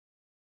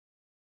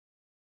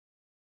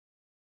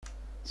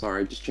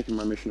Sorry, just checking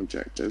my mission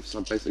objectives.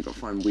 I've basically got to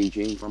find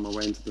Ouija and find my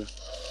way into the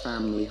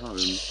family home.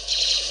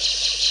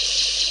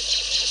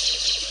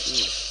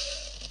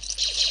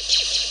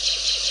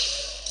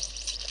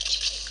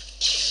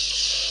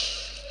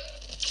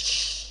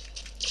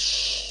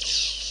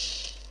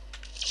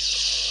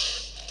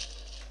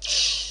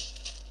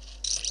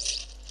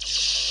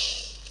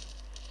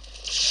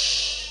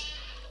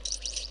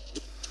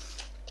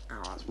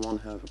 Ow, that's one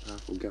hell of a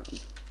powerful gun.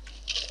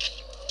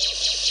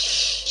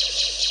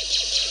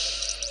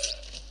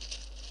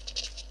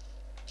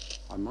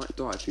 I might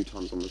die a few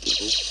times on this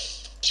level.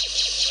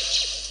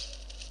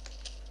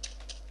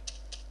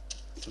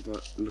 Let's have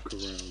a look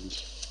around.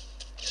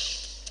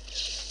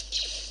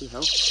 Who the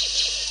hell?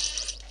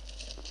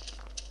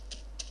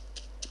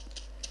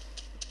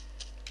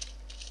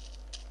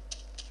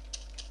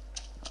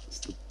 That's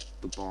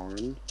the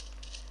barn.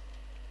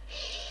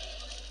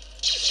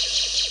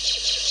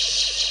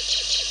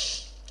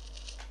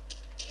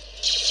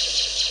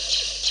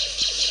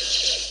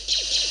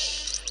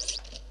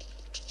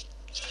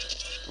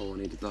 Oh, I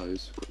needed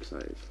those. Quick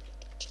save.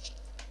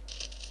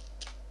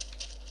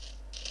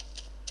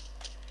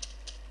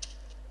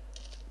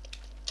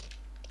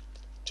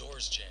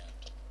 Doors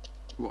jammed.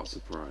 What a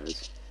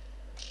surprise.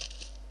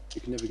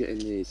 You can never get in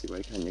the easy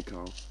way, can you,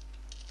 Carl?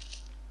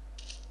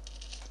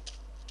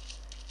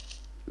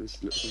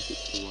 This looks like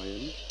it's the way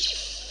in.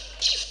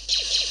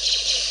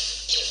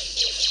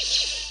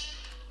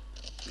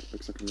 It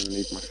looks like I'm going to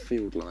need my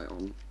field light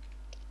on.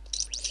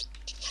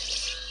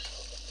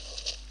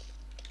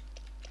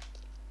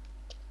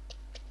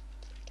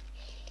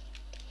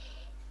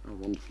 Oh,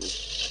 wonderful.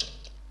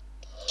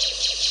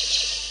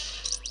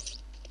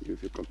 You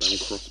with your goddamn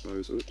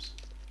crossbows, oops.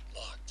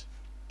 Locked.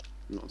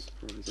 Not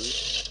surprising.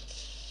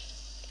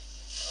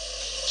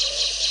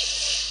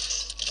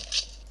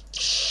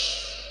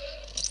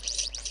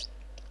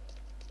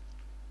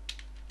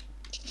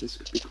 This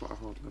could be quite a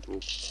hard level.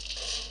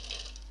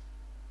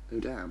 Oh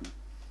damn.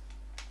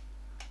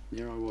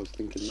 Here I was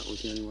thinking that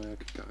was the only way I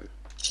could go.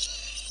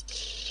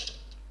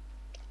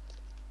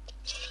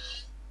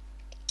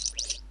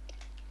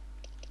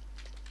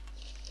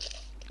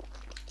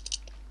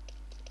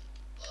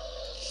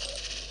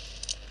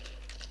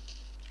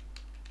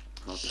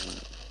 Oh damn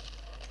it.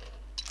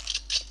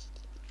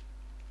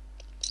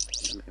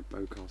 Damn it, a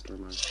bowcaster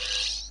ammo.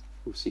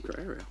 Oh, secret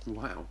area.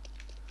 Wow.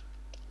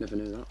 Never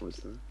knew that was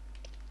there.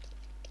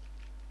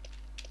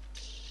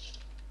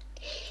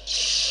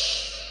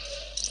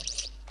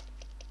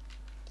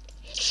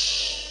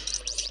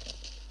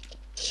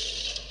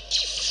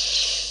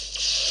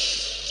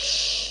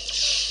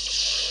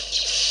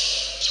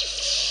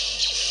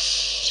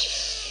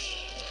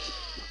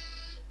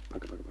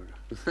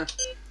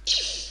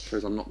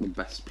 Shows I'm not the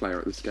best player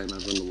at this game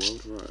ever in the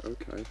world. Right,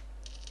 okay.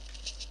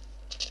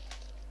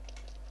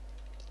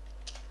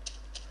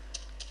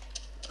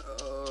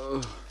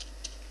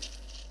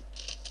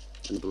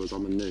 In other words,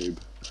 I'm a noob.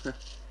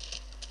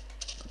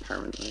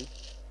 Apparently.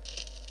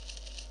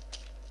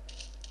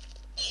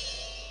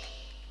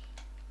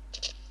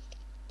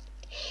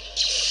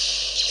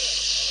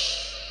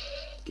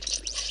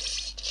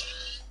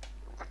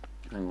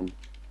 Hang on.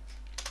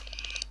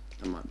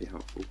 That might be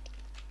helpful.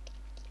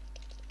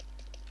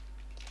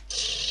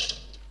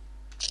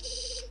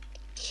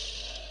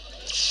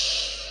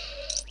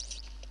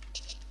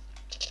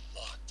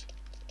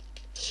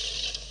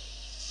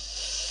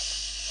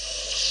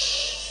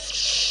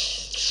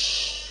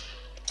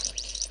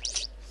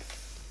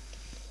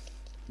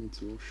 Need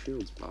some more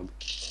shields, bub.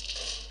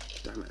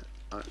 Damn it.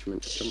 I actually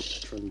meant to jump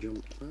to try and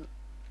jump that.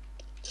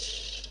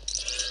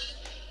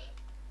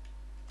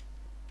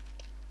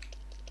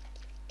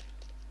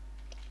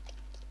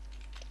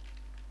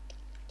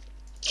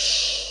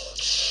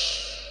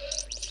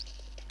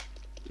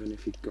 Don't know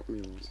if he got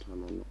me last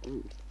time or not.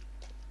 Ooh.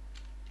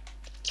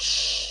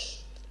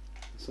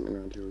 Something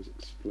around here is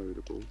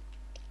explodable.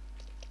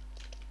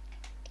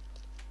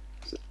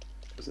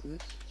 Is it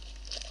this?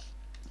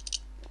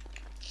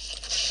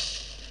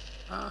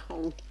 Ow!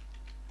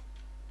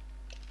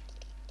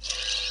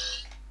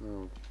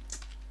 Oh.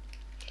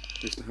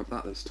 At least I have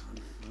that this time.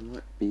 I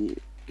might be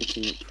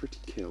getting it pretty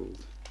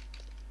killed.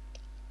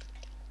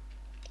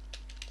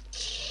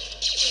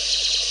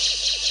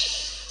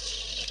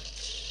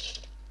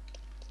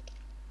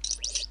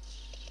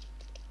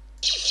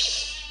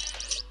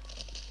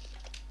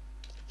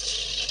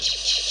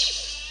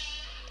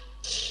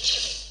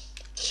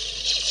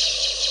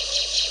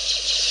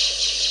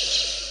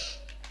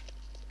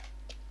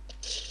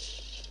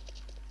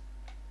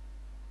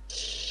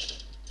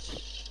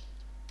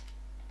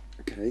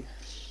 Okay.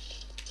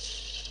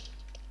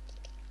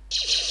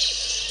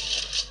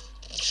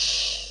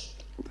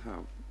 What the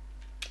hell?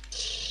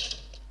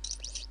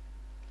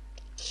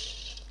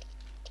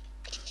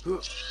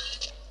 Oh.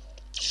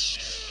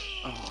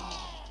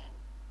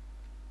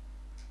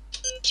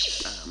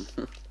 Damn.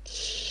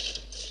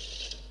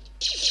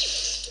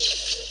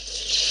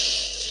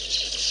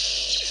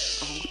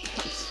 Oh,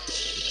 that's...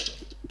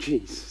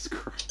 Jesus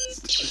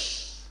Christ.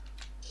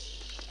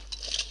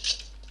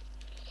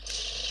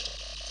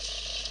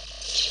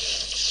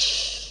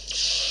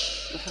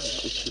 hell?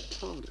 That was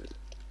retarded.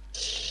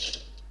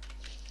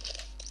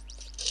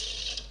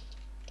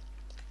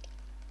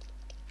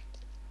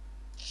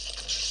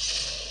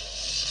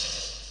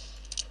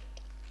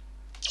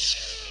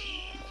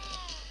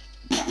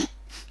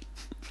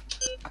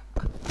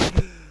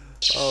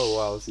 Oh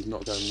wow, this is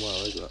not going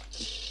well, is it?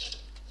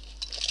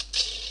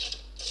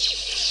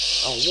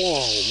 Oh,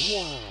 whoa.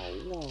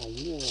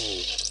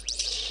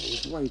 That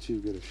was way too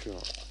good a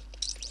shot.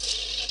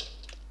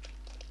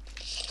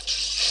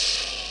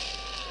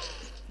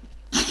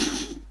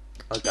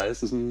 Okay,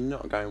 this is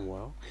not going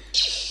well.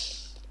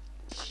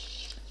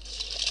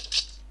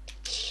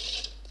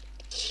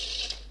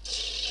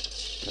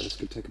 Okay, this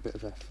could take a bit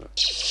of effort.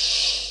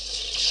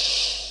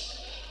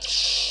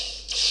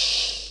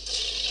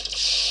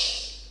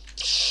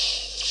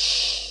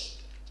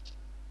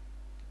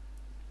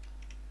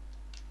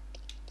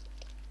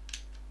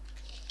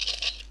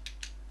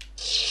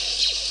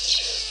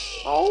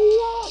 Oh,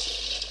 what?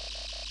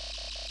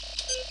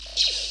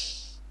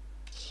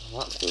 Oh,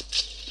 that's good.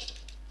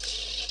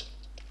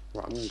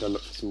 Right, I'm gonna go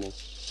look for some more.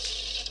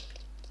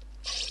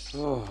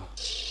 Oh.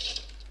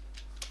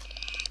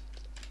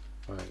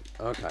 Right,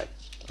 okay.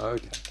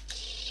 Okay,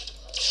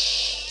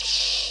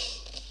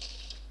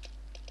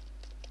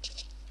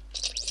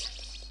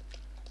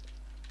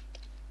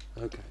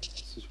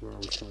 this is where I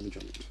was trying to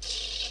jump.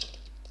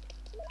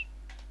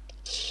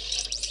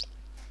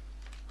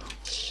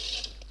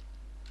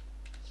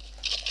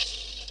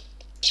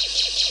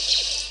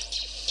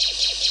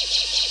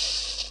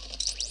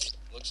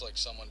 Looks like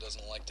someone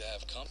doesn't like to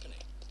have company.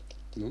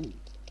 No.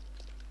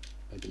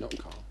 Maybe not,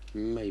 Carl.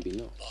 Maybe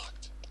not.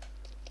 Locked.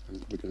 I'm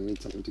probably going to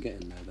need something to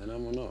get in there then,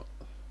 am I not?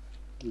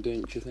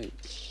 Don't you think?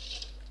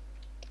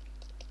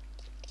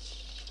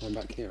 I'm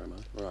back here, am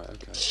I? Right,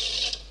 okay.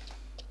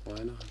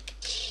 Why not?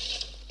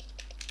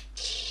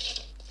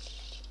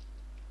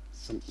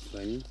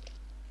 Something.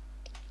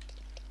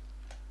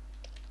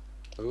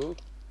 Oh,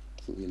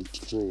 something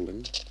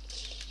enthralling.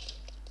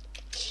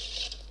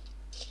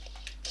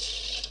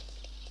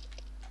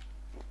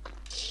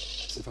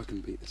 See if I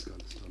can beat this guy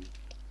this time.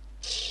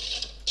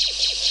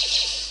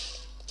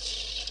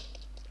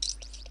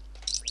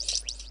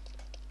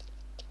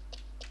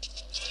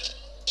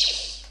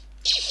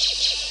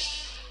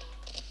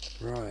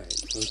 Right,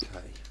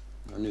 okay.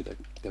 I knew there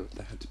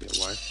had to be a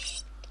way.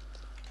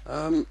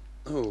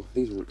 Oh,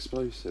 these were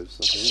explosives,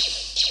 I think.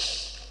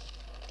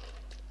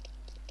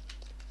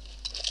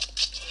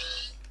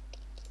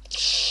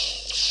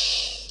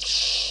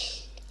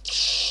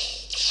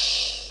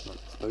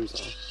 Right, those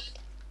are.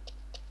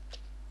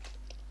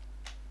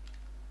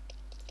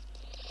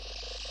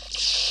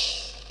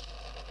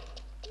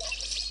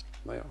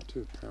 They are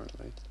too,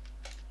 apparently.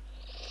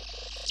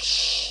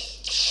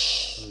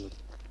 Oh,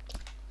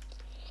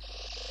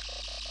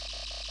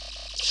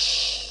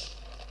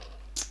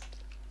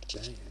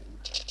 dang.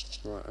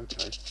 Right,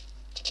 okay.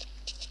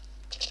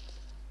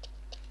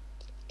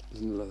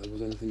 Doesn't look like there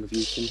was anything of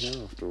use in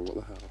here after all, what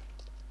the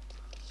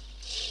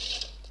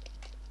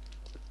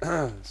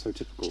hell? So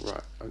typical,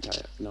 right,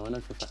 okay. Now I know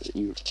for a fact that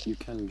you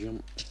can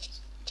jump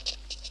this.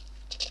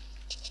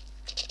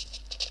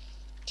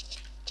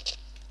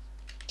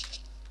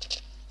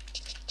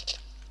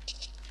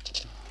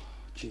 Oh,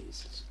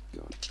 Jesus,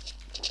 God.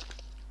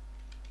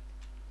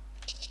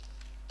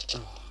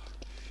 Oh,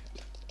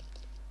 shit.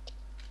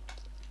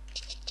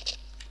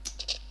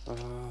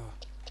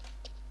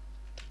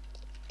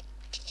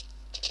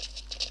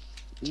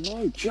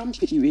 No,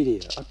 jump it, you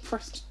idiot. I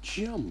pressed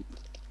jump.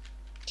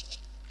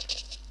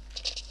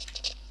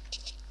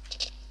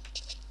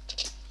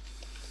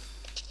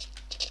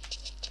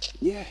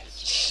 Yes.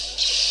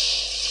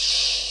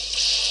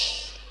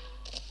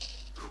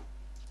 Oh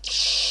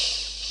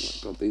my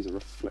God, these are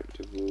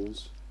reflective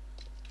walls.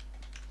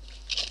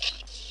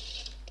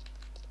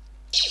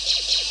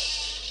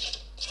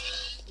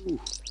 Ooh.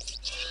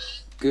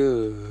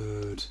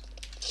 Good.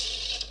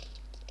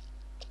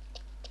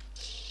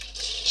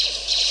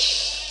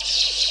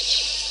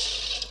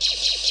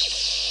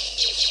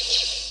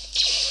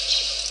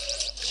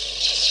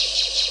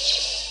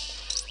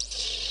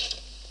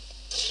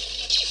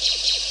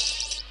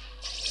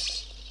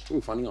 Ooh,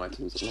 finding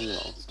items at long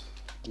last.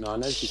 Now I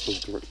know this is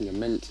the direction you're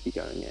meant to be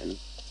going in,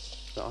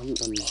 but I haven't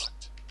done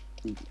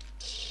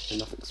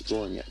enough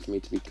exploring yet for me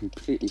to be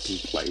completely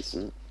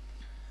complacent.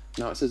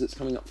 Now it says it's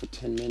coming up for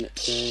 10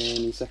 minutes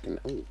any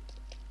second. Oh.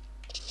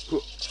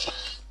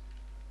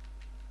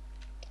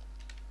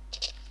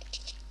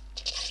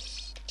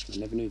 I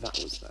never knew that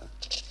was there.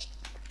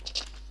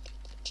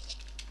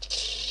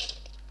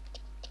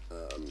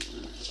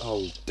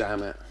 Oh,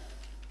 damn it.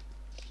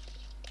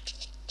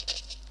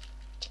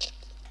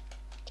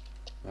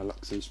 My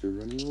luck seems to be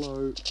running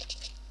low.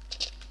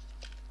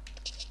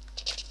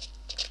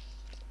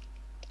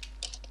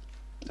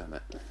 Damn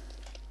it.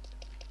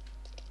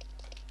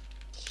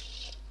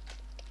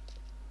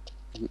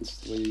 This is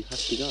the way you have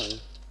to go.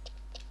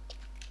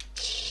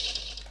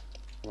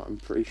 Right, I'm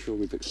pretty sure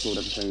we've explored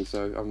everything,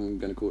 so I'm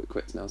going to call it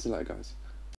quits now. See you later, guys.